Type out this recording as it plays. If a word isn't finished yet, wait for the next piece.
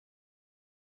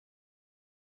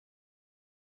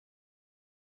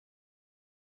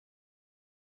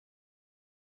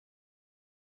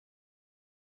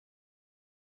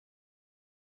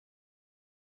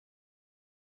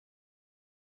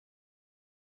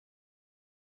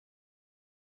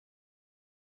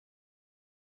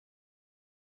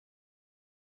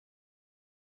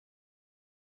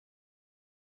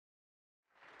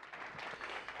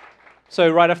So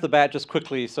right off the bat, just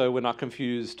quickly, so we're not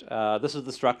confused, this is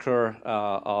the structure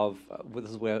this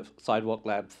is where Sidewalk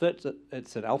Labs fits.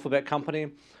 It's an alphabet company.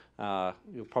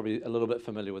 You're probably a little bit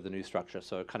familiar with the new structure,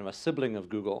 so kind of a sibling of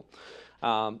Google.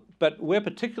 But we're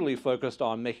particularly focused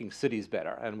on making cities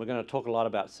better, and we're going to talk a lot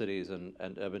about cities and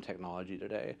urban technology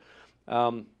today.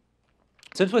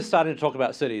 Since we're starting to talk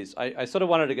about cities, I sort of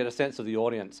wanted to get a sense of the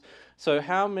audience. So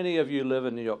how many of you live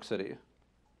in New York City?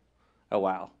 Oh,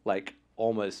 wow, like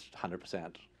almost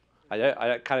 100%.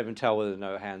 I can't even tell whether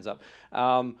no hands up.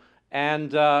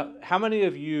 And how many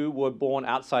of you were born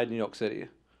outside New York City?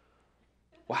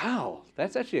 Wow,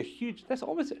 that's actually a huge, that's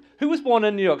almost, who was born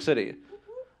in New York City?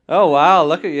 Oh, wow,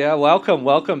 look at you. Welcome,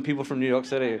 welcome, people from New York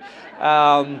City.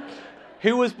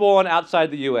 Who was born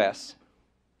outside the US?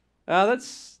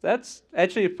 That's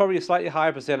actually probably a slightly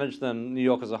higher percentage than New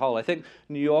York as a whole. I think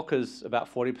New York is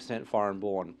about 40% foreign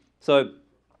born. So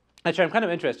actually, I'm kind of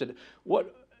interested.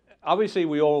 Obviously,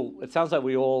 it sounds like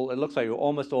it looks like we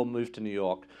almost all moved to New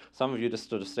York. Some of you just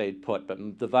sort of stayed put, but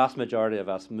the vast majority of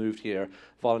us moved here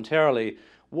voluntarily.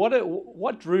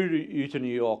 What drew you to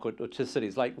New York or to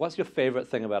cities? Like, what's your favorite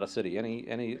thing about a city? Any?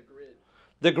 The grid.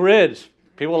 The grid.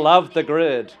 People love the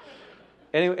grid.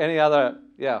 Any other?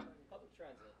 Yeah. Public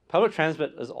transit. Public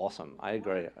transit is awesome. I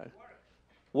agree.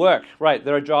 Work. Right.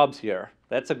 There are jobs here.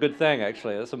 That's a good thing,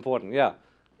 actually. That's important. Yeah.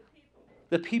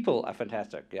 The people are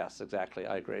fantastic. Yes, exactly.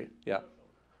 I agree. Yeah.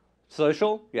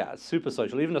 Social? Yeah, it's super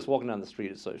social. Even just walking down the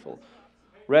street is social.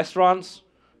 Restaurants?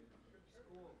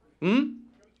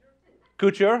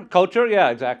 Culture? Culture? Yeah,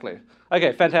 exactly.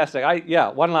 Okay, fantastic.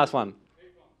 One last one.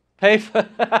 Pay for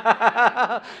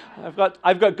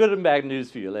I've got good and bad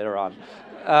news for you later on.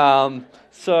 My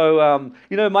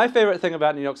favorite thing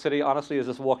about New York City, honestly, is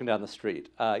just walking down the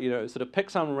street. Sort of pick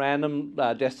some random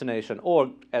destination, or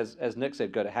as Nick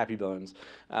said, go to Happy Bones.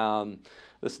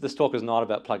 This talk is not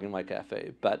about plugging my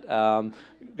cafe, but go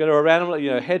to a random,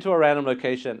 head to a random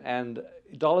location, and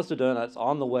dollars to donuts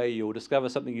on the way, you'll discover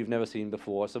something you've never seen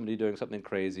before, somebody doing something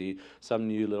crazy, some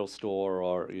new little store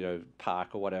or park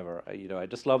or whatever. I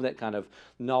just love that kind of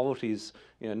novelties,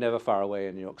 never far away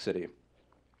in New York City.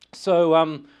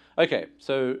 So okay,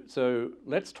 so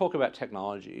let's talk about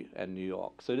technology and New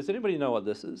York. So does anybody know what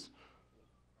this is?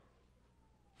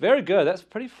 Very good. That's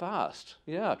pretty fast.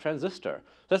 Yeah, transistor.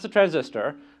 That's a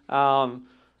transistor.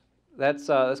 That's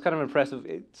kind of impressive.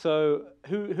 So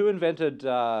who invented,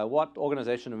 what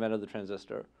organization invented the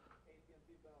transistor?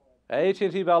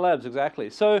 AT&T Bell Labs, exactly.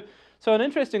 So an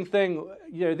interesting thing,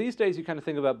 these days you kind of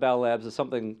think about Bell Labs as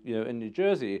something, in New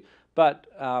Jersey, but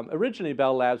originally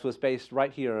Bell Labs was based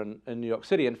right here in New York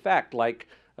City. In fact, like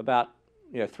about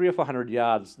 300 or 400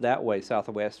 yards that way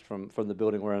southwest from the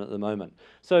building we're in at the moment.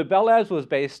 So Bell Labs was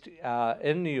based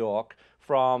in New York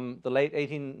from the late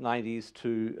 1890s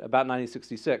to about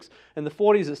 1966. In the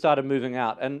 40s, it started moving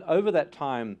out, and over that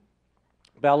time,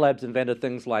 Bell Labs invented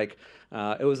things like,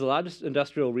 it was the largest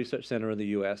industrial research center in the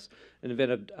US, and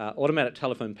invented automatic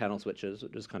telephone panel switches,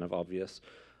 which is kind of obvious,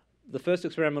 the first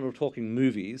experimental talking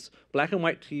movies, black and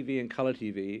white TV and color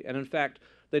TV, and in fact,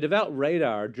 they developed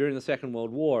radar during the Second World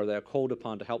War. They were called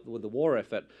upon to help with the war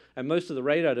effort, and most of the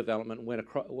radar development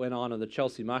went on in the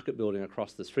Chelsea Market building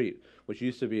across the street, which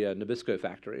used to be a Nabisco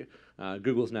factory.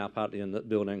 Google's now partly in that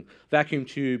building. Vacuum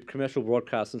tube, commercial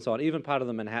broadcasts, and so on, even part of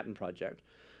the Manhattan Project.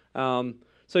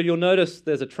 So you'll notice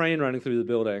there's a train running through the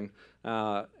building,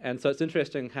 and so it's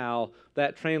interesting how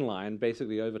that train line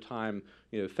basically over time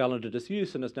fell into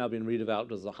disuse and has now been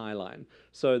redeveloped as a High Line.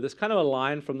 So there's kind of a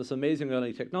line from this amazing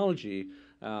early technology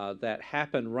that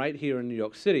happened right here in New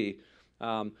York City,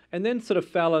 and then sort of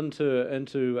fell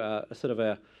into a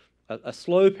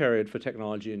slow period for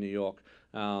technology in New York.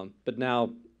 But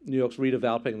now New York's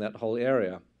redeveloping that whole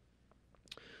area.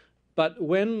 But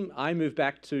when I moved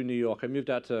back to New York, I moved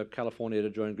out to California to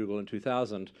join Google in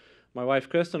 2000. My wife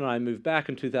Kirsten and I moved back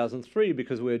in 2003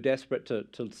 because we were desperate to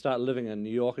start living in New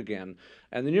York again.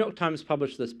 And the New York Times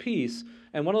published this piece,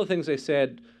 and one of the things they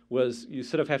said was, you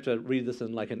sort of have to read this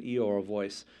in like an Eeyore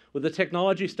voice. With the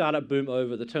technology startup boom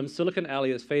over, the term Silicon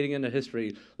Alley is fading into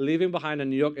history, leaving behind a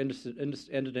New York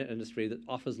internet industry that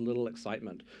offers little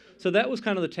excitement. So that was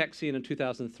kind of the tech scene in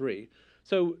 2003.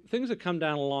 So things have come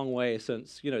down a long way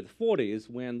since the 40s,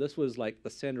 when this was like the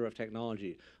center of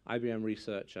technology, IBM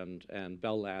Research and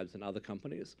Bell Labs and other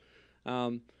companies.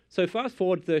 So fast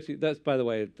forward 30, that's, by the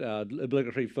way,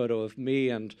 obligatory photo of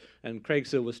me and Craig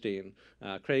Silverstein.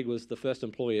 Craig was the first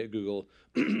employee at Google.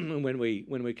 And when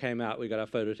we came out, we got our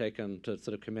photo taken to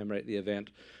sort of commemorate the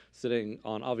event, sitting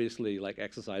on obviously like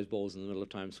exercise balls in the middle of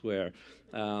Times Square.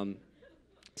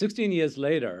 16 years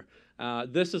later,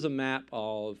 this is a map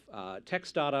of tech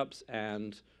startups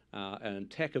and and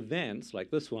tech events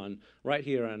like this one right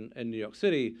here in New York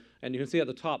City. And you can see at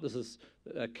the top, this is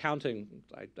counting,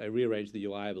 I rearranged the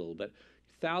UI a little bit,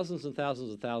 thousands and thousands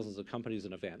and thousands of companies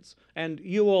and events. And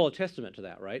you all are testament to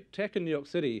that, right? Tech in New York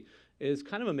City is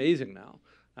kind of amazing now.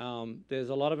 There's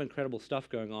a lot of incredible stuff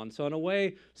going on. So in a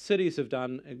way, cities have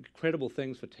done incredible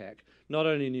things for tech, not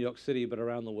only in New York City, but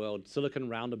around the world. Silicon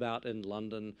Roundabout in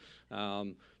London.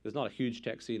 There's not a huge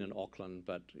tech scene in Auckland,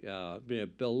 but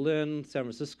Berlin, San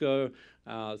Francisco,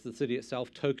 the city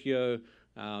itself, Tokyo,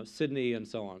 Sydney, and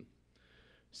so on.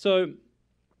 So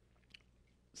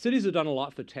cities have done a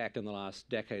lot for tech in the last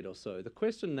decade or so. The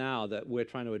question now that we're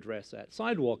trying to address at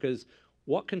Sidewalk is,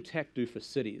 what can tech do for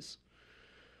cities?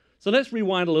 So let's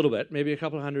rewind a little bit, maybe a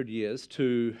couple of hundred years,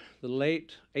 to the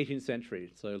late 18th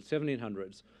century, so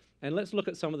 1700s, and let's look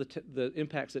at some of the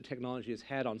impacts that technology has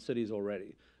had on cities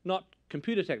already. Not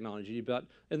computer technology, but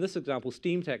in this example,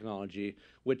 steam technology,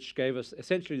 which gave us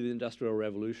essentially the Industrial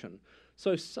Revolution.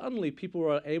 So suddenly people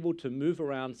were able to move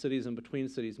around cities and between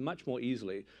cities much more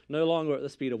easily, no longer at the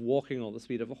speed of walking or the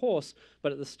speed of a horse,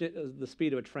 but at the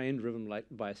speed of a train driven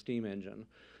by a steam engine.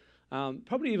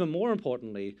 Probably even more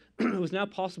importantly, it was now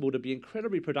possible to be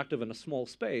incredibly productive in a small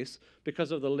space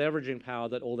because of the leveraging power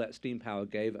that all that steam power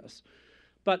gave us.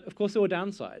 But of course there were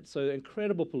downsides, so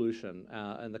incredible pollution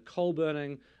and the coal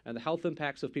burning and the health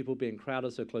impacts of people being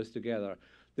crowded so close together.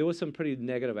 There were some pretty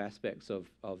negative aspects of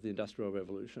the Industrial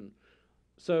Revolution.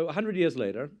 So 100 years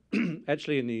later,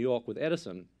 actually in New York with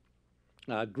Edison,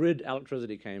 grid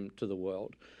electricity came to the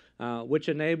world, which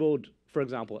enabled, for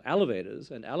example,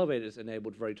 elevators, and elevators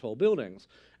enabled very tall buildings.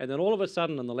 And then all of a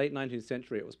sudden, in the late 19th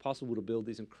century, it was possible to build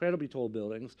these incredibly tall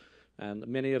buildings, and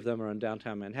many of them are in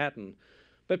downtown Manhattan.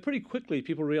 But pretty quickly,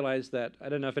 people realized that, I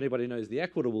don't know if anybody knows the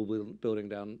Equitable building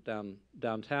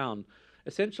downtown.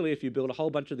 Essentially, if you build a whole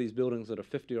bunch of these buildings that are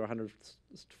 50 or 100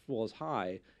 floors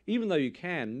high, even though you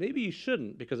can, maybe you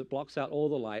shouldn't, because it blocks out all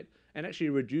the light and actually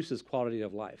reduces quality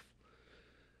of life.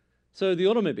 So the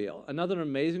automobile, another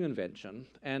amazing invention,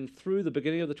 and through the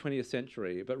beginning of the 20th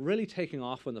century, but really taking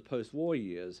off in the post-war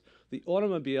years, the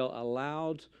automobile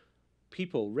allowed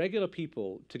people, regular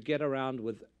people, to get around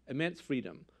with immense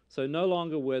freedom. So no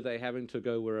longer were they having to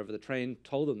go wherever the train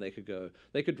told them they could go.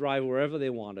 They could drive wherever they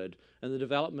wanted, and the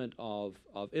development of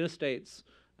interstates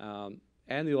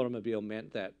and the automobile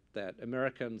meant that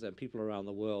Americans and people around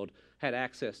the world had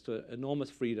access to enormous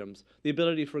freedoms. The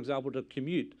ability, for example, to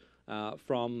commute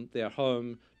from their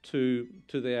home to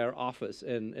their office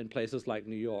in places like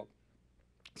New York.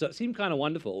 So it seemed kind of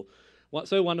wonderful.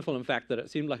 So wonderful, in fact, that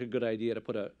it seemed like a good idea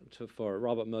to for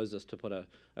Robert Moses to put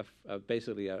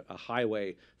basically a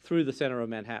highway through the center of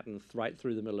Manhattan, right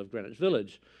through the middle of Greenwich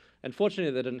Village.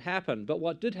 Unfortunately, that didn't happen. But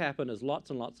what did happen is lots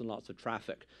and lots and lots of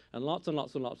traffic, and lots and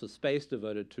lots and lots of space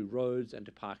devoted to roads and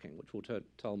to parking, which we'll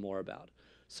tell more about.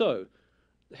 So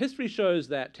history shows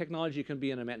that technology can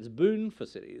be an immense boon for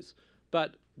cities,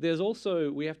 but there's also,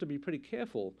 we have to be pretty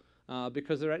careful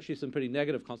because there are actually some pretty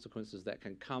negative consequences that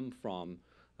can come from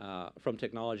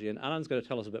technology, and Anand's going to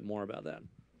tell us a bit more about that.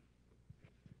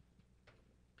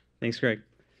 Thanks, Greg.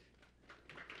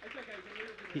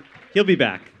 He'll be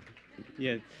back.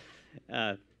 Yeah.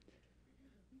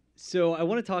 So I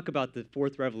want to talk about the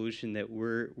fourth revolution that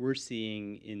we're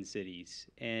seeing in cities,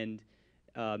 and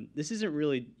this isn't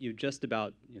really just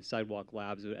about Sidewalk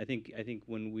Labs. I think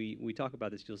when we talk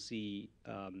about this, you'll see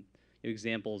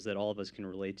examples that all of us can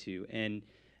relate to, and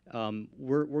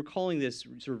we're calling this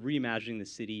sort of reimagining the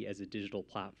city as a digital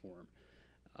platform.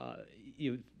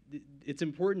 It's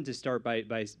important to start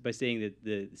by saying that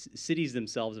the cities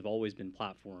themselves have always been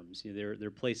platforms.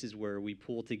 They're places where we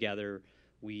pool together.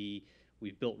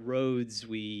 We've built roads,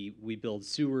 we build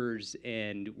sewers,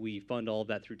 and we fund all of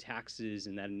that through taxes,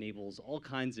 and that enables all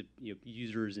kinds of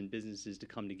users and businesses to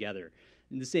come together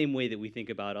in the same way that we think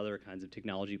about other kinds of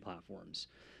technology platforms.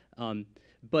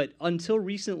 But until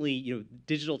recently,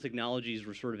 digital technologies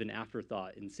were sort of an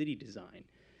afterthought in city design,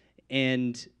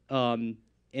 and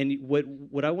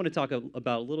what I want to talk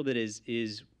about a little bit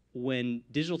is when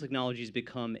digital technologies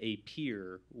become a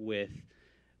peer with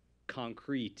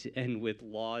concrete and with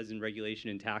laws and regulation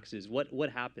and taxes, what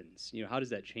happens? How does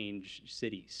that change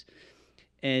cities?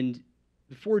 And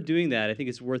before doing that, I think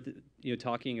it's worth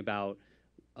talking about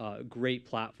great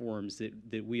platforms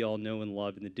that we all know and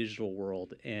love in the digital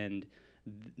world, and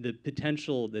the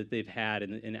potential that they've had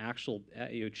and actual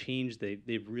change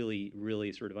they've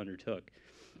really sort of undertook.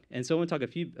 And so I want to talk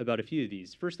about a few of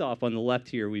these. First off, on the left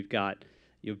here, we've got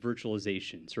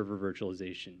virtualization, server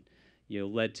virtualization,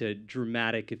 led to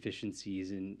dramatic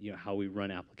efficiencies in how we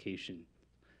run application.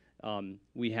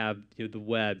 We have the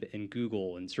web and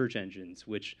Google and search engines,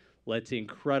 which led to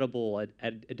incredible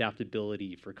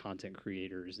adaptability for content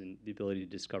creators and the ability to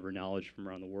discover knowledge from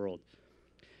around the world.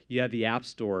 You have the App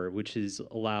Store, which has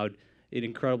allowed an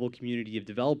incredible community of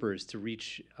developers to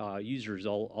reach users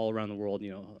all around the world.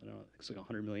 You know, I don't know, it's like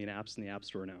 100 million apps in the App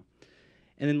Store now.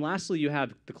 And then lastly, you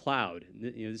have the cloud.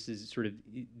 You know, this is sort of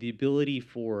the ability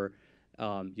for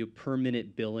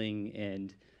per-minute billing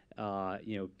and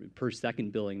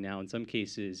per-second billing now. In some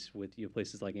cases, with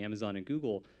places like Amazon and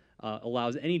Google,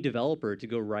 allows any developer to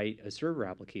go write a server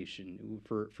application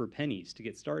for pennies to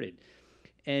get started.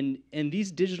 And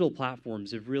these digital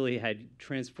platforms have really had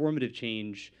transformative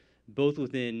change, both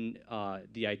within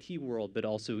the IT world, but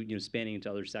also spanning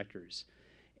into other sectors.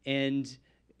 And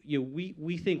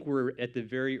we think we're at the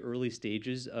very early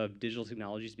stages of digital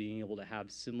technologies being able to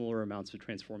have similar amounts of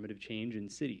transformative change in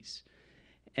cities.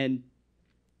 And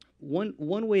one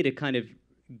way to kind of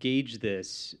gauge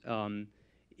this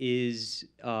is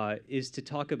to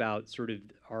talk about sort of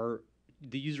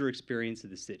the user experience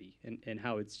of the city and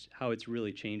how it's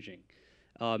really changing.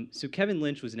 So Kevin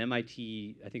Lynch was an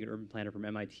MIT, I think an urban planner from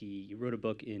MIT. He wrote a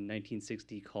book in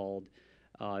 1960 called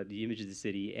The Image of the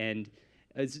City, and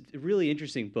it's a really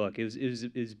interesting book. It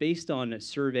was based on a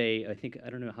survey, I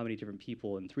don't know how many different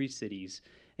people in 3 cities,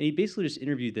 and he basically just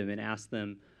interviewed them and asked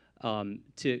them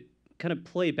to kind of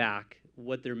play back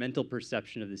what their mental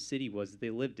perception of the city was that they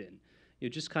lived in,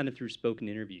 just kind of through spoken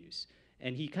interviews.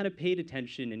 And he kind of paid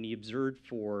attention and he observed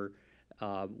for,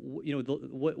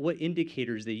 what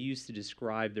indicators they used to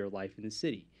describe their life in the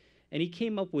city. And he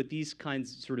came up with these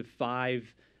kinds, sort of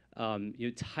 5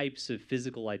 types of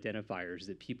physical identifiers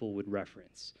that people would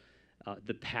reference.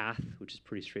 The path, which is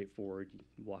pretty straightforward,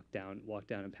 you walk down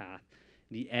a path.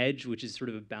 The edge, which is sort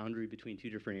of a boundary between 2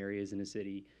 different areas in a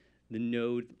city. The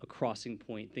node, a crossing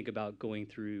point, think about going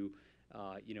through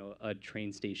a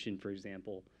train station, for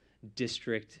example.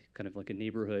 District, kind of like a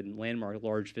neighborhood, and landmark,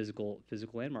 large physical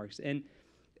landmarks. And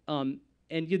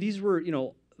these were,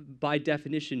 by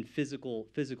definition,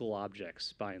 physical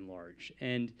objects by and large.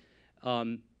 And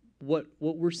what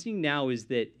we're seeing now is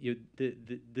that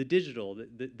the digital,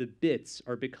 the bits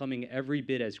are becoming every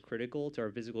bit as critical to our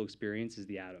physical experience as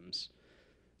the atoms.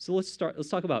 So let's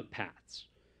talk about paths.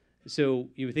 So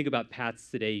you think about paths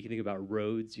today, you can think about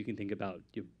roads, you can think about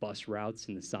bus routes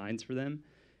and the signs for them.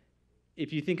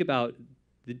 If you think about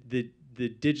the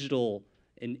digital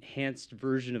enhanced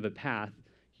version of a path,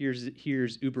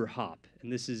 here's Uber Hop,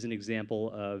 and this is an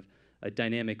example of a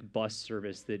dynamic bus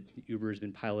service that Uber has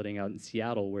been piloting out in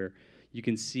Seattle, where you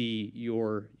can see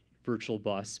your virtual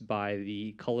bus by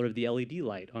the color of the LED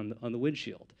light on the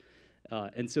windshield,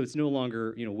 and so it's no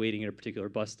longer waiting at a particular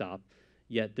bus stop,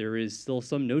 yet there is still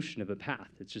some notion of a path.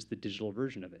 It's just the digital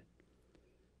version of it.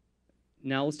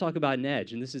 Now let's talk about an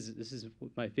edge, and this is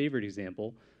my favorite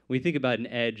example. When you think about an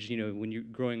edge, when you're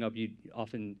growing up, you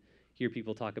often hear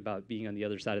people talk about being on the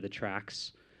other side of the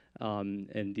tracks,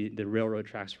 and the railroad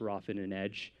tracks were often an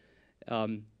edge.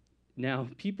 Now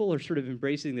people are sort of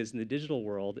embracing this in the digital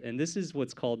world, and this is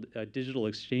what's called a digital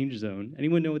exchange zone.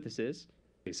 Anyone know what this is?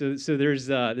 Okay, so there's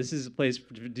this is a place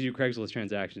to do Craigslist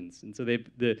transactions, and so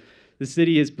the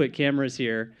city has put cameras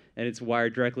here, and it's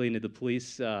wired directly into the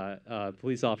police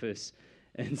office.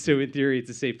 And so in theory, it's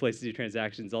a safe place to do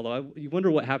transactions, although you wonder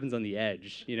what happens on the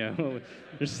edge.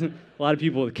 There's a lot of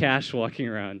people with cash walking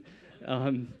around.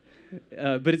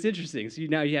 But it's interesting. So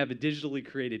now you have a digitally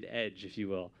created edge, if you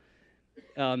will.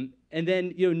 And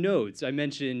then, nodes. I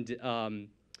mentioned,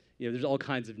 there's all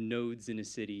kinds of nodes in a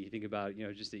city. You think about,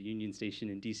 just at Union Station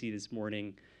in DC this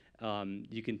morning.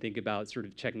 You can think about sort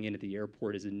of checking in at the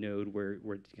airport as a node where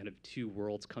kind of 2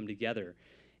 worlds come together.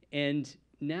 And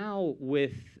now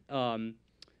with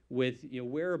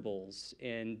wearables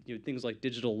and things like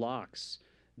digital locks,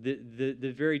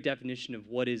 the very definition of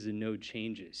what is a node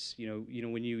changes.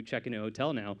 When you check in a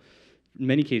hotel now, in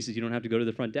many cases you don't have to go to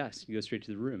the front desk; you go straight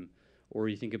to the room. Or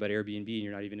you think about Airbnb and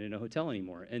you're not even in a hotel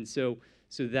anymore. And so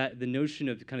that the notion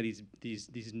of kind of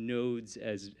these nodes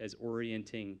as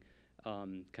orienting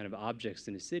kind of objects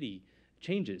in a city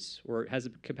changes or has a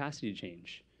capacity to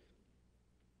change.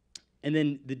 And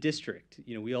then the district,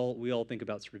 we all think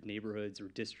about sort of neighborhoods or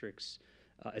districts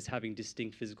as having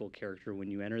distinct physical character when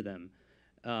you enter them.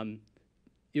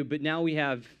 But now we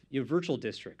have virtual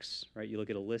districts, right? You look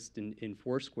at a list in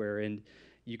Foursquare, and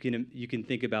you can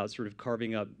think about sort of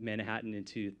carving up Manhattan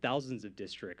into thousands of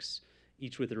districts,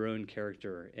 each with their own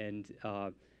character, and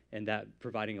that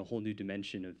providing a whole new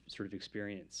dimension of sort of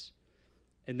experience.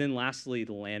 And then lastly,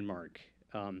 the landmark.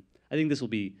 I think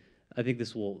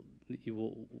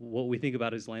what we think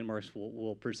about as landmarks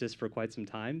will persist for quite some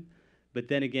time. But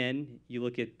then again, you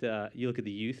look at the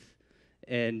youth,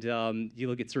 And you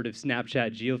look at sort of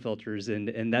Snapchat geofilters,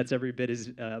 and that's every bit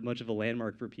as much of a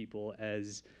landmark for people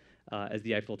as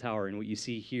the Eiffel Tower. And what you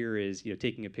see here is,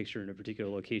 taking a picture in a particular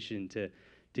location to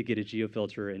get a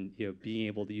geofilter, and being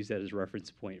able to use that as a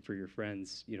reference point for your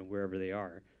friends, wherever they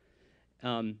are.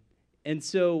 And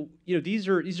so, these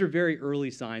are very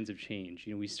early signs of change.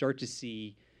 We start to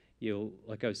see,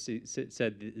 like I said,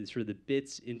 sort of the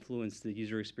bits influence the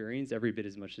user experience every bit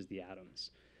as much as the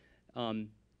atoms.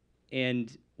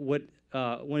 And what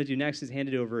I want to do next is hand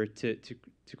it over to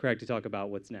Craig to talk about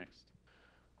what's next.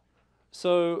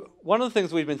 So one of the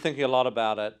things we've been thinking a lot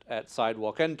about at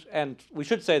Sidewalk, and we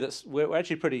should say that we're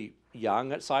actually pretty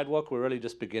young at Sidewalk. We're really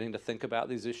just beginning to think about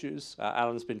these issues.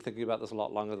 Alan's been thinking about this a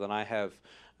lot longer than I have,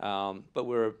 but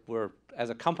we're as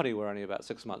a company, we're only about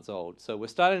 6 months old. So we're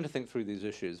starting to think through these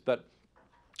issues. But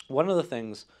one of the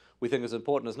things we think is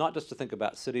important is not just to think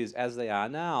about cities as they are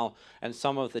now and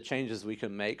some of the changes we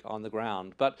can make on the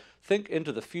ground, but think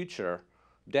into the future,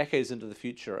 decades into the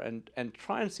future, and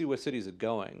try and see where cities are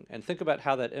going, and think about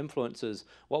how that influences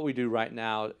what we do right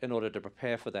now in order to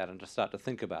prepare for that and to start to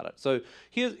think about it. So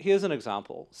here's an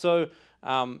example. So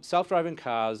self-driving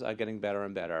cars are getting better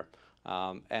and better,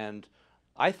 and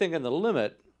I think in the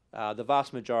limit, the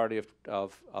vast majority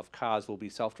of cars will be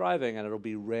self-driving, and it'll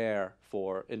be rare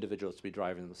for individuals to be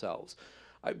driving themselves.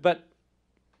 But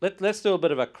let's do a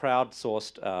bit of a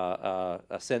crowdsourced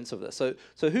a sense of this.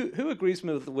 So who agrees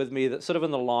with me that sort of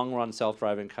in the long run,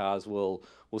 self-driving cars will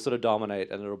sort of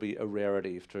dominate, and it'll be a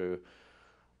rarity through?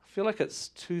 I feel like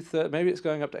it's 2/3, maybe it's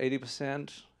going up to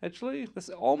 80%. Actually, that's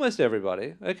almost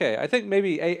everybody. Okay, I think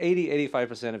maybe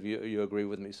 85% of you agree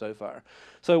with me so far.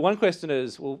 So one question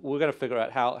is, well, we're going to figure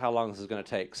out how long this is going to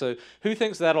take. So who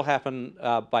thinks that'll happen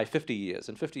by 50 years?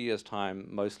 In 50 years' time,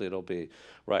 mostly it'll be,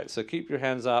 right, so keep your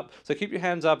hands up. So keep your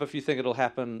hands up if you think it'll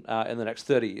happen in the next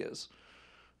 30 years.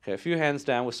 Okay, a few hands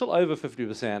down. We're still over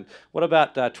 50%. What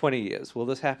about 20 years? Will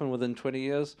this happen within 20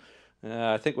 years?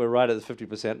 I think we're right at the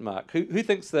 50% mark. Who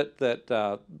thinks that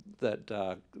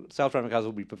self-driving cars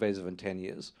will be pervasive in 10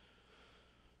 years?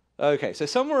 Okay, so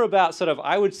somewhere about sort of,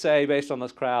 I would say, based on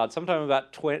this crowd, sometime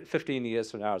about 15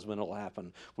 years from now is when it'll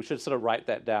happen. We should sort of write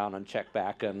that down and check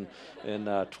back in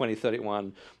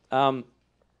 2031.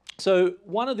 So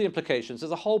one of the implications,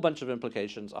 there's a whole bunch of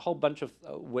implications, a whole bunch of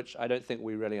which I don't think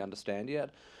we really understand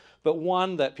yet. But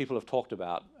one that people have talked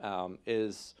about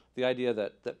is the idea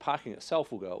that parking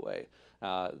itself will go away.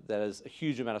 There's a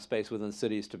huge amount of space within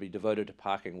cities to be devoted to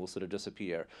parking will sort of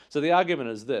disappear. So the argument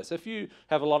is this: if you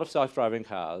have a lot of self-driving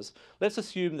cars, let's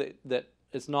assume that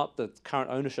it's not the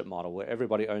current ownership model where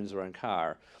everybody owns their own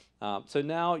car. So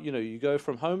now you go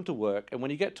from home to work, and when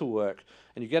you get to work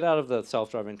and you get out of the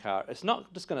self-driving car, it's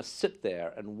not just going to sit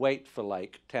there and wait for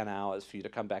like 10 hours for you to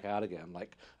come back out again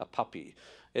like a puppy.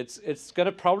 It's going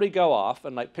to probably go off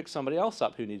and like pick somebody else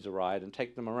up who needs a ride and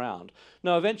take them around.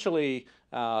 Now, eventually,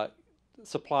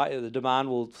 the demand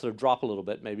will sort of drop a little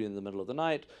bit, maybe in the middle of the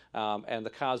night, and the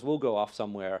cars will go off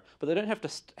somewhere, but they don't have to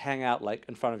hang out like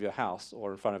in front of your house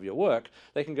or in front of your work.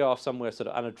 They can go off somewhere sort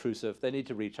of unobtrusive. They need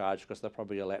to recharge because they're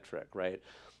probably electric, right?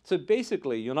 So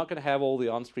basically, you're not going to have all the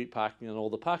on-street parking and all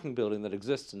the parking building that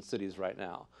exists in cities right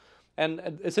now.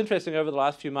 And it's interesting, over the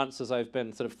last few months as I've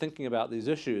been sort of thinking about these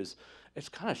issues, it's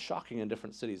kind of shocking in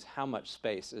different cities how much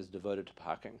space is devoted to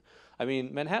parking. I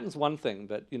mean, Manhattan's one thing,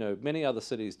 but many other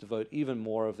cities devote even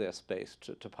more of their space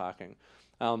to parking.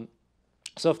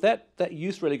 So if that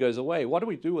use really goes away, what do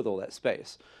we do with all that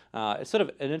space? It's sort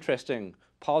of an interesting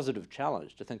positive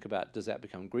challenge to think about. Does that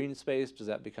become green space? Does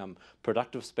that become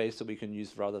productive space that we can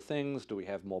use for other things? Do we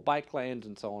have more bike lanes,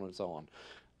 and so on and so on?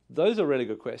 Those are really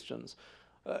good questions.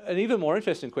 An even more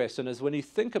interesting question is when you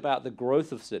think about the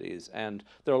growth of cities, and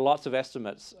there are lots of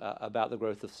estimates about the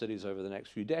growth of cities over the next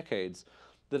few decades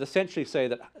that essentially say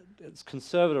that it's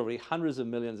conservatively hundreds of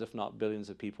millions, if not billions,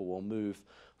 of people will move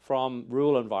from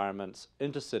rural environments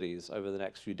into cities over the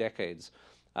next few decades.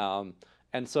 And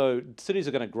so cities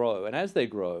are going to grow, and as they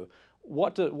grow,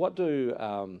 what do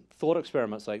thought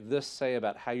experiments like this say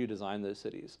about how you design those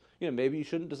cities? Maybe you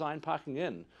shouldn't design parking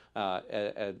in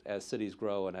as cities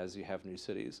grow and as you have new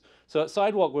cities. So at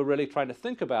Sidewalk, we're really trying to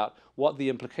think about what the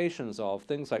implications of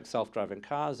things like self-driving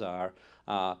cars are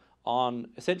on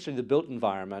essentially the built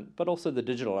environment, but also the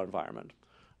digital environment.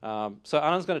 So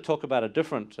Anand's going to talk about a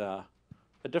different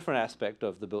aspect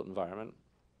of the built environment.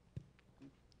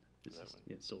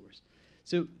 Yeah, Silvers.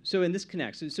 So in this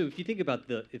connects. So if you think about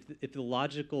if the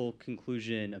logical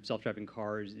conclusion of self-driving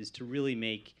cars is to really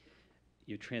make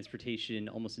transportation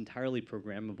almost entirely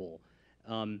programmable,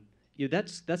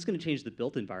 that's going to change the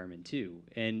built environment too.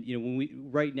 And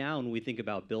right now when we think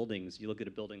about buildings, you look at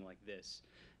a building like this.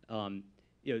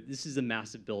 this is a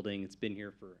massive building. It's been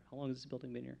here for, how long has this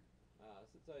building been here?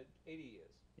 Since 80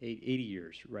 years. 80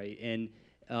 years, right? And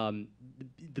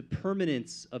the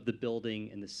permanence of the building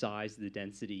and the size, the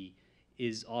density,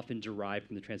 is often derived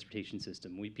from the transportation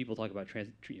system. People talk about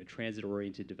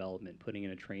transit-oriented development, putting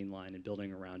in a train line and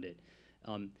building around it.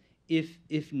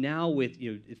 If now with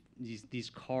if these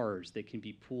cars that can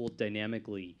be pooled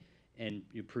dynamically and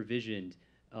provisioned,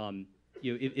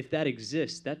 if that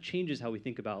exists, that changes how we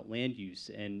think about land use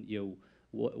and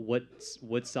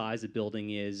what size a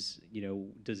building is.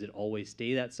 Does it always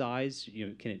stay that size?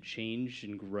 Can it change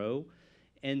and grow?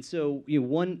 And so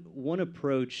one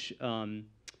approach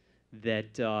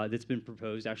that's been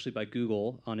proposed actually by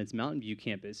Google on its Mountain View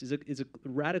campus is a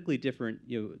radically different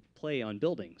play on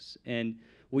buildings. And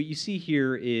what you see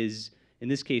here is, in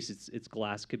this case, it's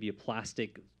glass. It could be a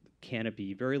plastic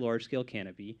canopy, very large scale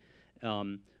canopy,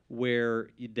 where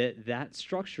that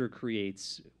structure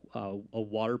creates a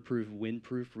waterproof,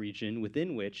 windproof region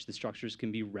within which the structures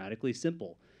can be radically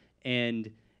simple, and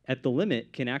at the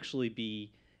limit can actually be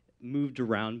moved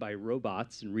around by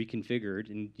robots and reconfigured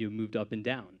and moved up and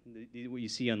down. What you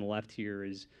see on the left here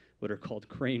is what are called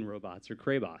crane robots or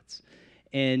crabots,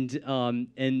 and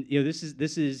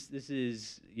this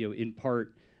is in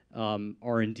part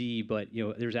R&D, but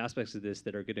there's aspects of this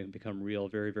that are going to become real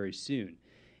very, very soon.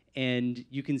 And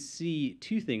you can see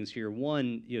two things here.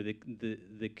 One,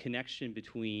 the connection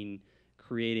between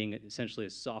creating essentially a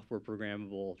software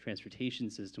programmable transportation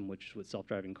system, which is what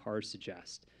self-driving cars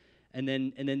suggest, and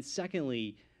then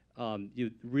secondly,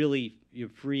 really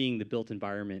freeing the built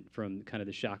environment from kind of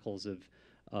the shackles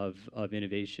of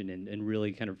innovation and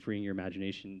really kind of freeing your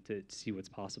imagination to see what's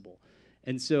possible.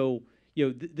 And so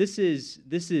this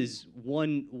is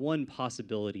one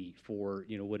possibility for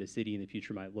what a city in the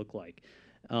future might look like.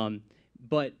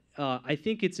 But I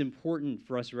think it's important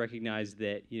for us to recognize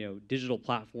that digital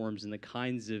platforms and the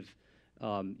kinds of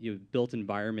built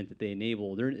environment that they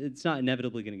enable, it's not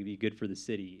inevitably going to be good for the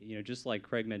city. Just like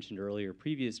Craig mentioned earlier,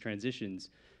 previous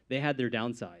transitions, they had their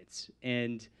downsides,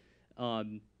 and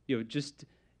you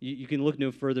can look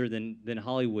no further than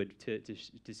Hollywood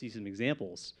to see some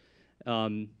examples.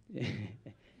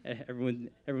 Everyone's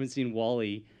seen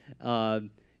WALL-E.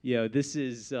 This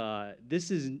is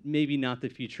maybe not the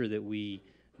future that we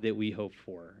hope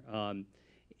for.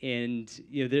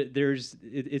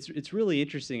 It's really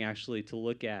interesting actually to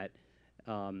look at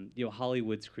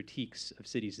Hollywood's critiques of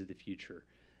cities of the future.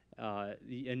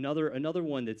 Another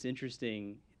one that's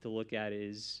interesting to look at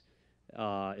is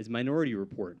Minority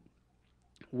Report,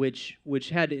 which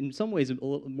had in some ways a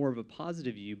little more of a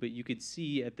positive view, but you could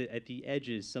see at the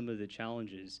edges some of the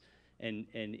challenges and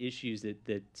issues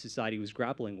that society was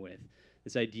grappling with.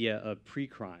 This idea of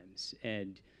pre-crimes,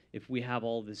 and if we have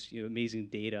all this amazing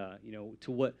data,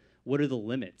 to what are the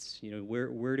limits?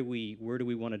 Where do we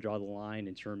want to draw the line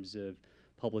in terms of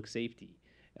public safety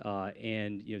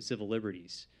and civil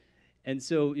liberties? And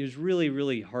so it was really,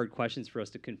 really hard questions for us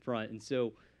to confront. And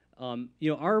so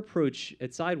our approach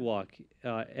at Sidewalk,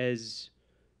 as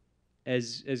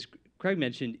Craig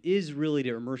mentioned, is really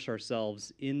to immerse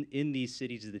ourselves in these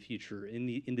cities of the future, in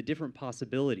the different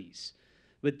possibilities,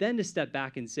 but then to step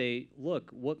back and say,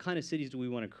 look, what kind of cities do we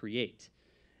want to create?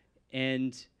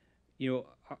 And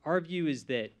our view is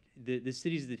that the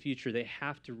cities of the future, they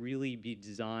have to really be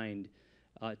designed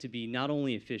to be not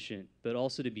only efficient, but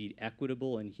also to be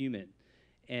equitable and human.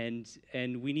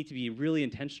 And we need to be really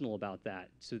intentional about that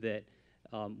so that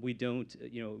we don't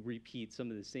repeat some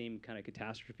of the same kind of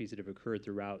catastrophes that have occurred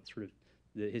throughout sort of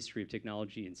the history of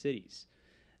technology in cities.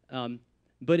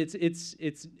 But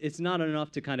it's not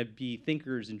enough to kind of be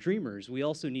thinkers and dreamers. We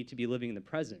also need to be living in the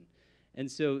present. And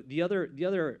so the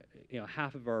other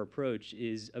half of our approach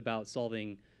is about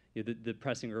solving the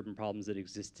pressing urban problems that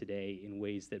exist today in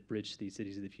ways that bridge these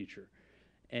cities of the future.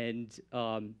 And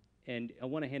I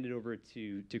want to hand it over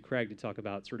to Craig to talk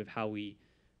about sort of how we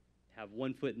have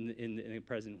one foot in the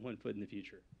present, one foot in the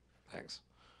future. Thanks.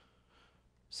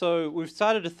 So we've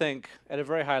started to think at a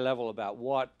very high level about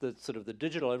what the sort of the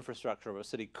digital infrastructure of a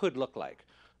city could look like.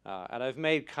 And I've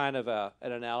made kind of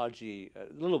an analogy,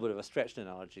 a little bit of a stretched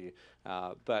analogy,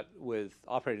 but with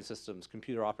operating systems,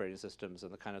 computer operating systems,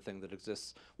 and the kind of thing that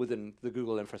exists within the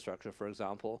Google infrastructure, for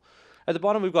example. At the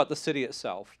bottom, we've got the city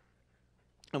itself.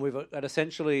 And we've got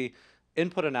essentially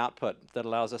input and output that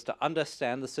allows us to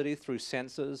understand the city through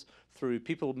sensors, through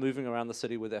people moving around the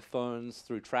city with their phones,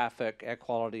 through traffic, air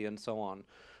quality, and so on.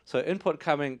 So input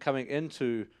coming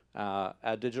into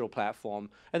our digital platform,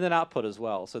 and then output as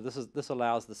well. So this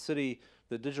allows the city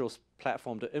the digital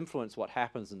platform to influence what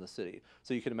happens in the city.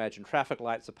 So you can imagine traffic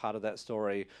lights are part of that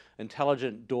story,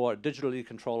 intelligent door, digitally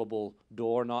controllable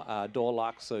door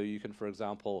locks. So you can, for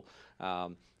example,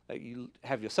 you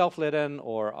have yourself let in,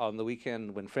 or on the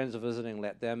weekend when friends are visiting,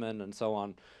 let them in, and so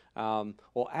on.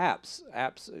 Or apps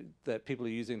that people are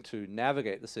using to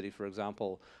navigate the city, for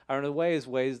example, are in a ways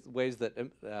that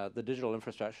the digital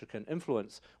infrastructure can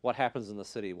influence what happens in the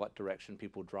city, what direction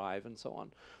people drive, and so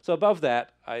on. So above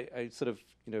that, I sort of,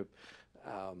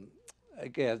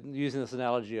 again, using this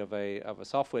analogy of a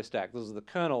software stack, this is the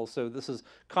kernel. So this is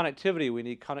connectivity. We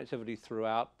need connectivity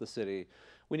throughout the city.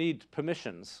 We need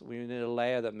permissions. We need a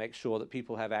layer that makes sure that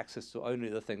people have access to only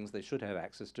the things they should have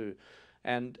access to.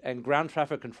 And ground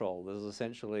traffic control. This is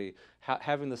essentially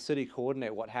having the city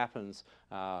coordinate what happens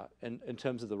in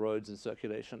terms of the roads and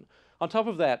circulation. On top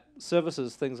of that,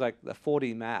 services, things like the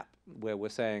 4D map, where we're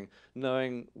saying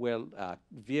knowing where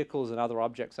vehicles and other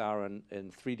objects are in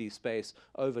 3D space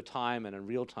over time and in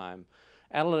real time.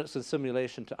 Analytics and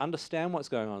simulation to understand what's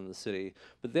going on in the city,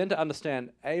 but then to understand,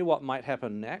 A, what might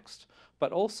happen next,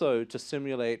 but also to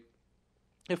simulate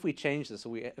if we change this,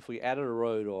 if we added a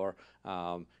road or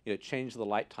change the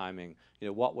light timing,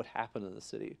 what would happen in the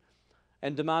city?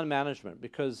 And demand management,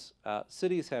 because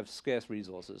cities have scarce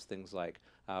resources, things like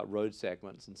road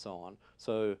segments and so on.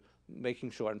 So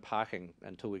making sure, and parking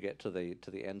until we get to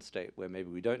the end state where maybe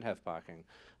we don't have parking.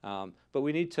 But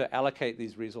we need to allocate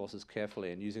these resources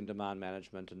carefully and using demand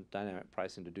management and dynamic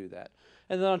pricing to do that.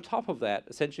 And then on top of that,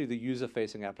 essentially the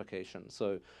user-facing applications.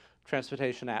 So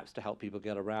transportation apps to help people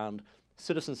get around,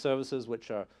 citizen services,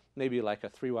 which are maybe like a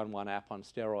 311 app on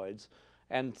steroids,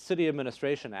 and city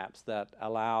administration apps that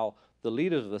allow the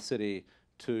leaders of the city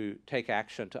to take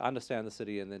action, to understand the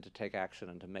city, and then to take action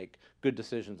and to make good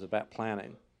decisions about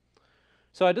planning.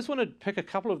 So I just want to pick a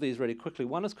couple of these really quickly.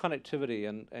 One is connectivity,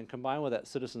 and combine with that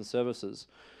citizen services.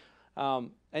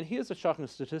 And here's a shocking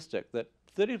statistic that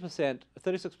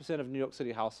 36% of New York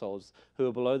City households who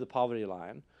are below the poverty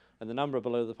line, and the number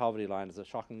below the poverty line is a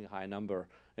shockingly high number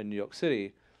in New York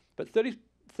City, but 36%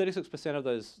 of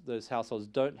those households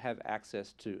don't have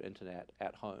access to internet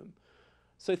at home.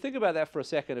 So think about that for a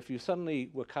second. If you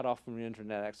suddenly were cut off from your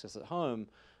internet access at home,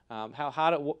 how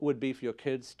hard it would be for your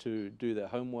kids to do their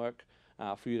homework,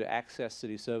 for you to access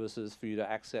city services, for you to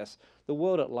access the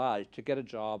world at large, to get a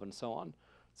job, and so on.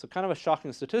 So kind of a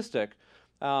shocking statistic.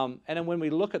 And then when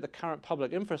we look at the current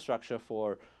public infrastructure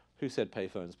for, who said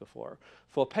payphones before?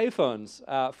 For payphones,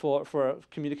 for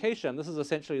communication, this is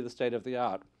essentially the state of the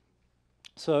art.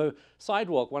 So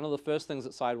Sidewalk, one of the first things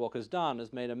that Sidewalk has done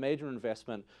is made a major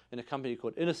investment in a company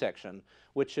called Intersection,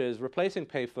 which is replacing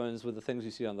payphones with the things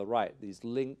you see on the right, these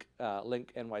Link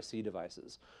NYC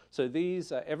devices. So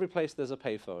these, every place there's a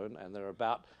payphone, and there are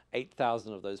about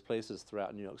 8,000 of those places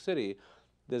throughout New York City,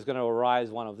 there's going to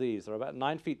arise one of these. They're about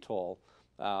 9 feet tall,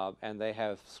 and they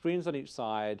have screens on each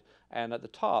side, and at the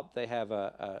top they have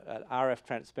an RF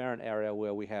transparent area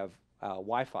where we have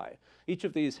Wi-Fi. Each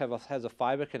of these has a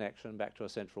fiber connection back to a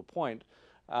central point,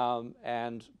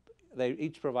 and they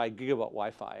each provide gigabit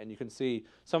Wi-Fi. And you can see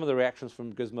some of the reactions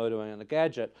from Gizmodo and the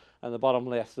gadget. And the bottom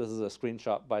left, this is a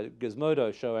screenshot by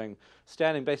Gizmodo showing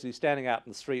basically standing out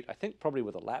in the street, I think probably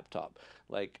with a laptop,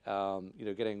 like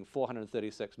getting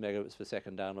 436 megabits per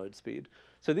second download speed.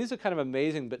 So these are kind of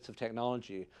amazing bits of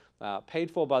technology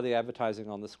paid for by the advertising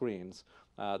on the screens.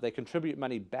 They contribute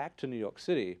money back to New York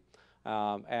City.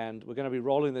 And we're going to be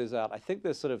rolling these out. I think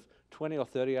there's sort of 20 or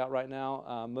 30 out right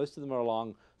now. Most of them are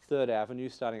along 3rd Avenue,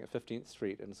 starting at 15th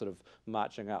Street and sort of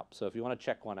marching up. So if you want to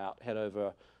check one out, head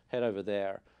over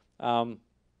there.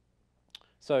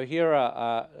 So here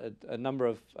are a number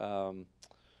of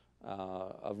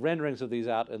renderings of these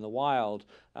out in the wild.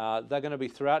 They're going to be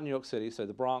throughout New York City, so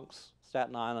the Bronx,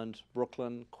 Staten Island,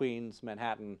 Brooklyn, Queens,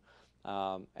 Manhattan,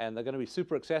 and they're going to be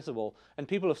super accessible. And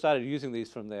people have started using these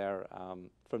from their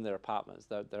apartments.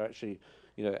 They're actually,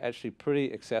 actually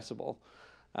pretty accessible.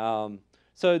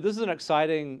 So this is an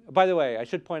exciting. By the way, I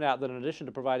should point out that in addition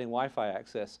to providing Wi-Fi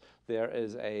access, there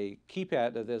is a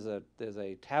keypad. There's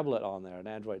a tablet on there, an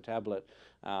Android tablet,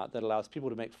 that allows people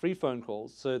to make free phone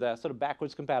calls. So they're sort of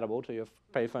backwards compatible to your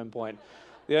payphone point.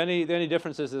 The only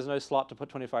difference is there's no slot to put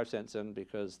 25 cents in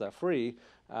because they're free,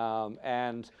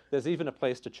 and there's even a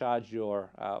place to charge your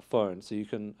phone. So you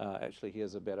can actually,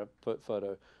 here's a better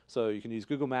photo. So you can use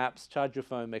Google Maps, charge your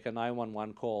phone, make a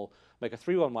 911 call, make a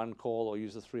 311 call, or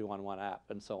use the 311 app,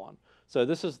 and so on. So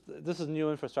this is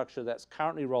new infrastructure that's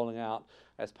currently rolling out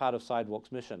as part of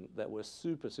Sidewalk's mission that we're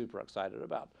super, super excited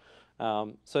about.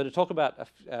 So to talk about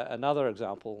another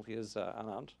example, here's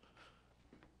Anand.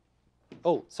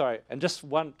 Oh, sorry. And just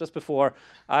before,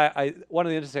 one of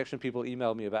the intersection people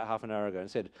emailed me about half an hour ago and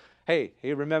said, "Hey,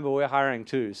 remember we're hiring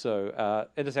too. So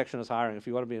intersection is hiring. If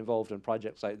you want to be involved in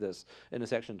projects like this,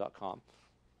 intersection.com."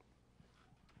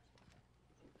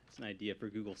 It's an idea for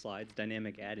Google Slides,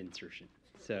 dynamic ad insertion.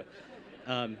 So,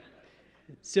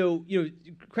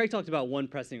 Craig talked about one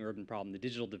pressing urban problem, the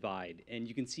digital divide, and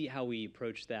you can see how we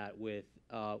approach that with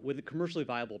a commercially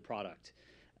viable product.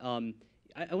 I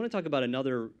want to talk about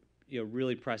another,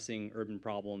 really pressing urban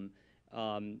problem,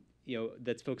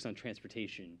 that's focused on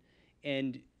transportation.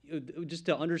 And just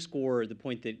to underscore the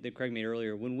point that Craig made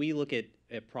earlier, when we look at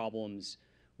problems,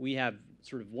 we have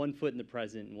sort of one foot in the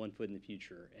present and one foot in the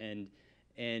future. And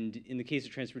in the case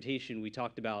of transportation, we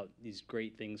talked about these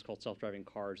great things called self-driving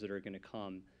cars that are going to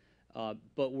come.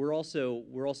 But we're also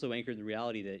anchored in the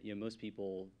reality that most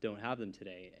people don't have them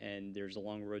today, and there's a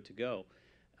long road to go.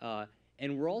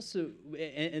 And we're also,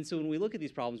 and so when we look at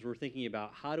these problems, we're thinking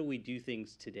about how do we do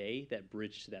things today that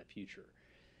bridge to that future.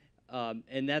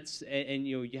 And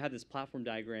you have this platform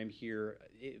diagram here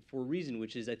for a reason,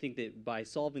 which is I think that by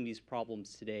solving these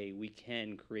problems today, we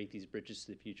can create these bridges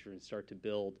to the future and start to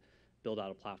build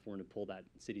out a platform to pull that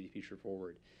city of the future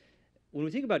forward. When we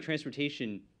think about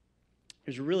transportation,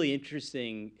 there's a really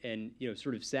interesting and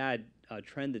sort of sad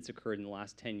trend that's occurred in the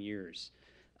last 10 years.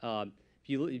 If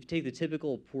you take the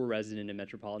typical poor resident in a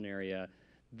metropolitan area,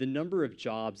 the number of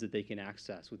jobs that they can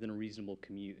access within a reasonable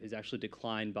commute has actually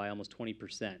declined by almost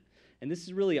 20%. And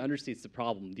this really understates the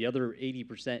problem. The other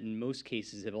 80% in most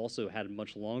cases have also had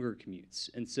much longer commutes.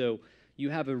 And so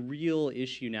you have a real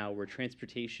issue now where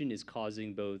transportation is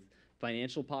causing both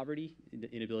financial poverty,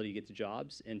 the inability to get to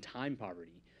jobs, and time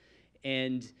poverty.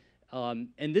 And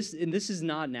this is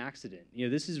not an accident.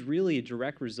 This is really a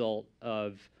direct result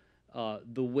of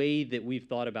the way that we've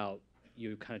thought about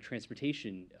kind of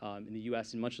transportation in the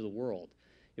U.S. and much of the world.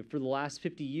 For the last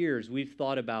 50 years, we've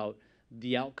thought about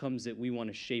the outcomes that we want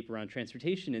to shape around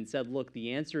transportation and said, look,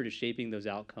 the answer to shaping those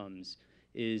outcomes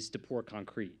is to pour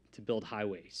concrete, to build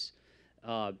highways.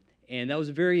 And that was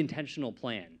a very intentional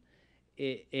plan.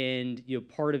 And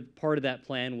part of that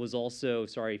plan was also,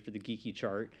 sorry for the geeky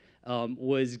chart,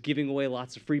 was giving away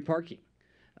lots of free parking.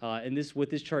 And what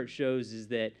this chart shows is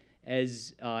that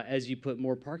as you put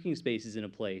more parking spaces in a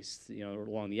place,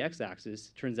 along the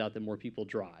x-axis, it turns out that more people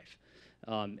drive,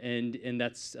 and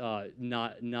that's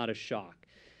not a shock.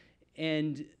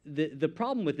 And the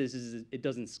problem with this is it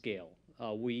doesn't scale.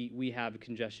 We have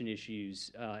congestion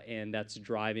issues, and that's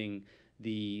driving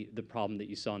the problem that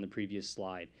you saw in the previous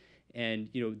slide. And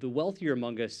the wealthier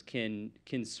among us can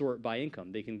sort by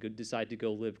income. They can decide to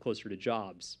go live closer to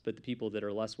jobs, but the people that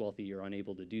are less wealthy are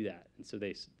unable to do that, and so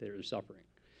they're suffering.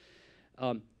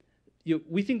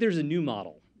 We think there's a new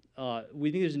model.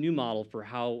 We think there's a new model for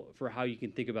how you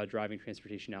can think about driving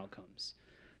transportation outcomes.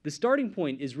 The starting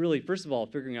point is really, first of all,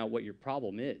 figuring out what your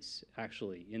problem is,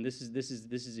 actually, and this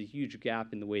is a huge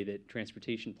gap in the way that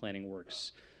transportation planning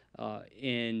works,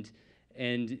 and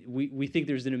we think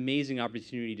there's an amazing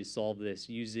opportunity to solve this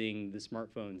using the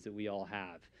smartphones that we all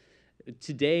have.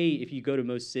 Today, if you go to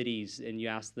most cities and you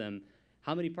ask them,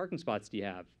 how many parking spots do you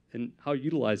have and how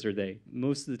utilized are they,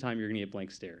 most of the time you're going to get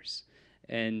blank stares.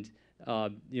 And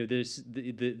there's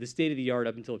the state of the art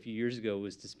up until a few years ago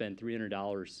was to spend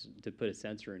 $300 to put a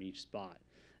sensor in each spot.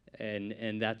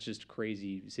 And that's just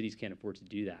crazy. Cities can't afford to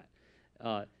do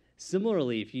that.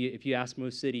 Similarly, if you ask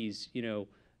most cities,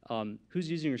 who's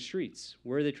using your streets?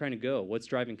 Where are they trying to go? What's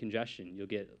driving congestion? You'll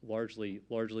get largely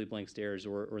blank stares,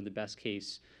 or in the best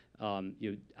case,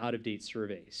 out-of-date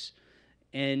surveys.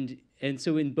 And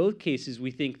so in both cases,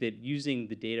 we think that using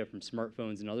the data from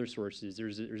smartphones and other sources,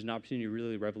 there's an opportunity to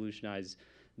really revolutionize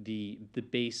the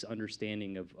base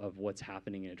understanding of what's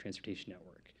happening in a transportation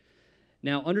network.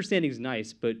 Now, understanding is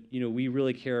nice, but we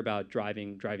really care about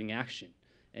driving action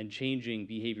and changing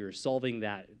behavior, solving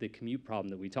the commute problem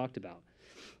that we talked about.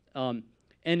 And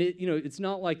it's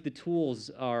not like the tools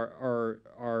are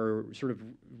sort of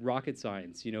rocket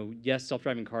science. Yes,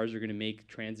 self-driving cars are going to make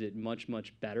transit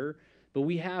much better, but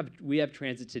we have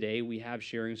transit today. We have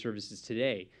sharing services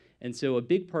today, and so a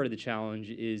big part of the challenge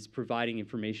is providing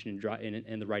information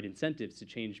and the right incentives to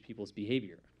change people's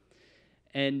behavior.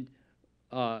 And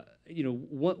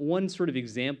one sort of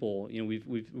example,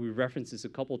 we've referenced this a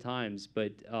couple times,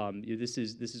 but this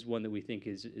is one that we think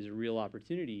is a real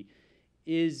opportunity.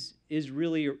 Is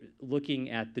really looking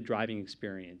at the driving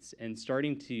experience and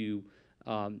starting to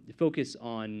focus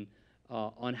on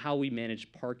how we manage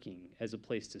parking as a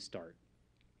place to start.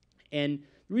 And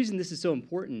the reason this is so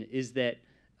important is that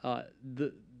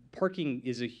the parking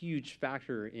is a huge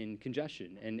factor in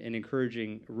congestion and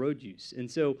encouraging road use. And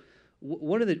so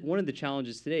one of the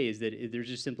challenges today is that there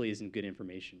just simply isn't good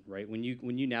information, right? When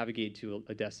you navigate to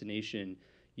a destination,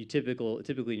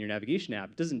 typically in your navigation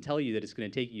app, it doesn't tell you that it's going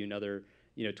to take you another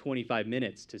 25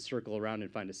 minutes to circle around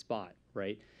and find a spot,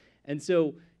 right? And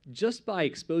so just by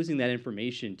exposing that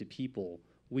information to people,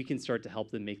 we can start to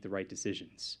help them make the right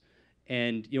decisions.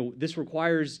 And this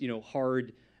requires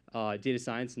hard data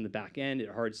science in the back end.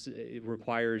 It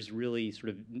requires really sort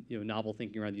of novel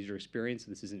thinking around the user experience.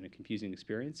 So this isn't a confusing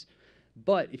experience.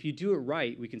 But if you do it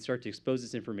right, we can start to expose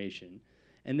this information.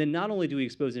 And then not only do we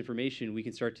expose information, we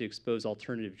can start to expose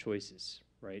alternative choices,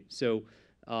 right? So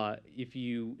if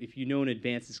you know in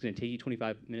advance it's going to take you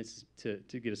 25 minutes to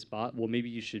get a spot, well, maybe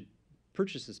you should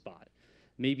purchase a spot.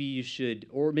 Maybe you should,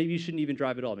 or maybe you shouldn't even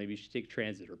drive at all. Maybe you should take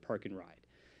transit or park and ride.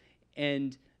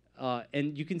 And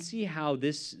you can see how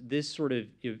this sort of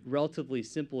relatively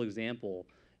simple example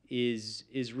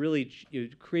is really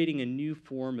creating a new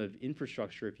form of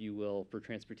infrastructure, if you will, for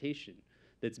transportation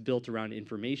that's built around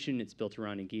information, it's built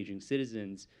around engaging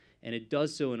citizens, and it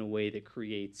does so in a way that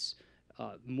creates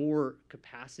more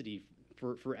capacity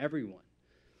for everyone.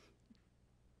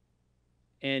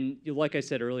 And like I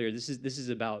said earlier, this is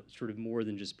about sort of more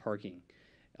than just parking.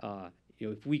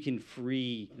 If we can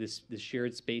free this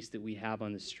shared space that we have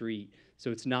on the street,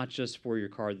 so it's not just for your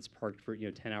car that's parked for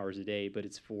 10 hours a day, but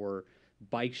it's for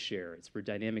bike share, it's for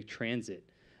dynamic transit.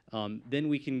 Then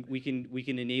we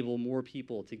can enable more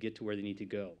people to get to where they need to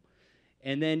go.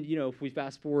 And then if we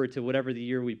fast forward to whatever the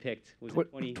year we picked, was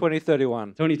it 2031?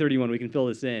 2031, we can fill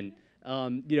this in.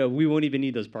 We won't even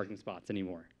need those parking spots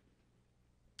anymore.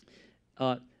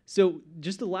 So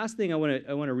just the last thing I want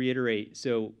to reiterate.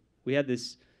 So we had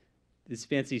this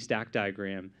fancy stack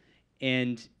diagram,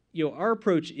 and our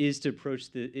approach is to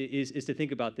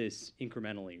think about this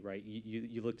incrementally, right?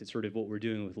 You looked at sort of what we're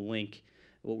doing with Link,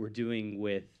 what we're doing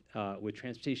with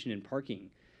transportation and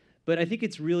parking, but I think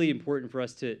it's really important for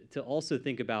us to also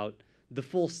think about the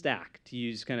full stack, to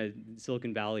use kind of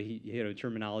Silicon Valley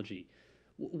terminology.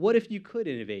 What if you could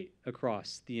innovate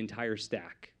across the entire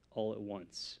stack all at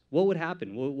once? What would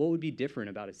happen? What would be different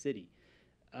about a city?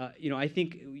 I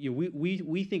think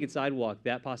we think at Sidewalk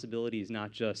that possibility is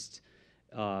not just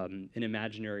an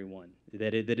imaginary one,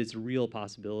 that it's a real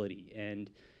possibility.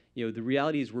 And the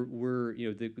reality is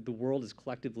the world is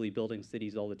collectively building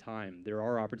cities all the time. There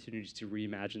are opportunities to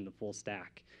reimagine the full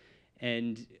stack,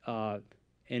 and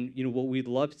what we'd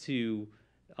love to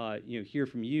hear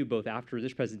from you both after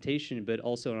this presentation, but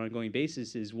also on an ongoing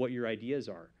basis, is what your ideas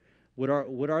are. What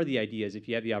are the ideas if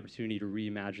you have the opportunity to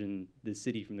reimagine the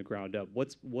city from the ground up?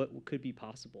 What could be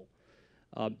possible?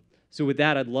 So with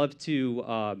that, I'd love to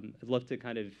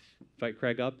kind of invite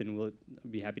Craig up, and we'll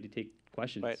be happy to take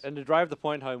questions. Right, and to drive the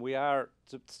point home, we are,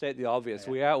 to state the obvious,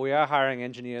 we are hiring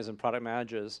engineers and product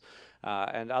managers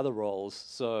and other roles.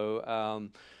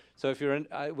 So so if you're in,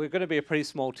 we're going to be a pretty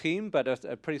small team, but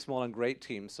a pretty small and great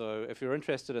team. So if you're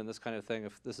interested in this kind of thing,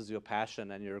 if this is your passion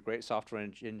and you're a great software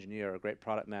engineer, a great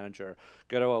product manager,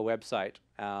 go to our website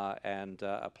and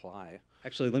apply.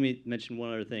 Actually, let me mention one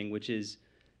other thing, which is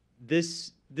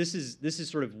this is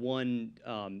sort of one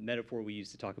metaphor we use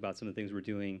to talk about some of the things we're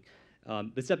doing.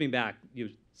 But stepping back,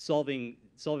 solving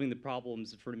the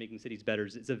problems for making cities better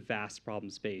is a vast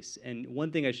problem space. And one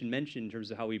thing I should mention in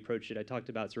terms of how we approach it, I talked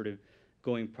about sort of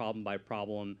going problem by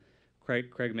problem.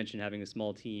 Craig mentioned having a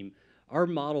small team. Our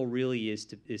model really is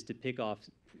to pick off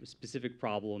specific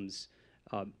problems,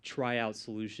 try out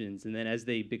solutions, and then as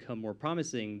they become more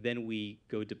promising, then we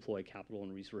go deploy capital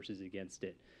and resources against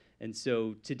it. And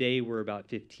so today we're about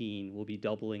 15. We'll be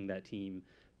doubling that team.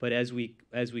 But as we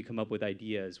come up with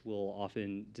ideas, we'll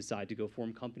often decide to go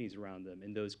form companies around them,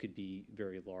 and those could be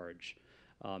very large.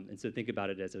 And so think about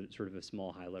it as a sort of a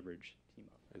small, high leverage team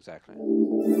up. Exactly.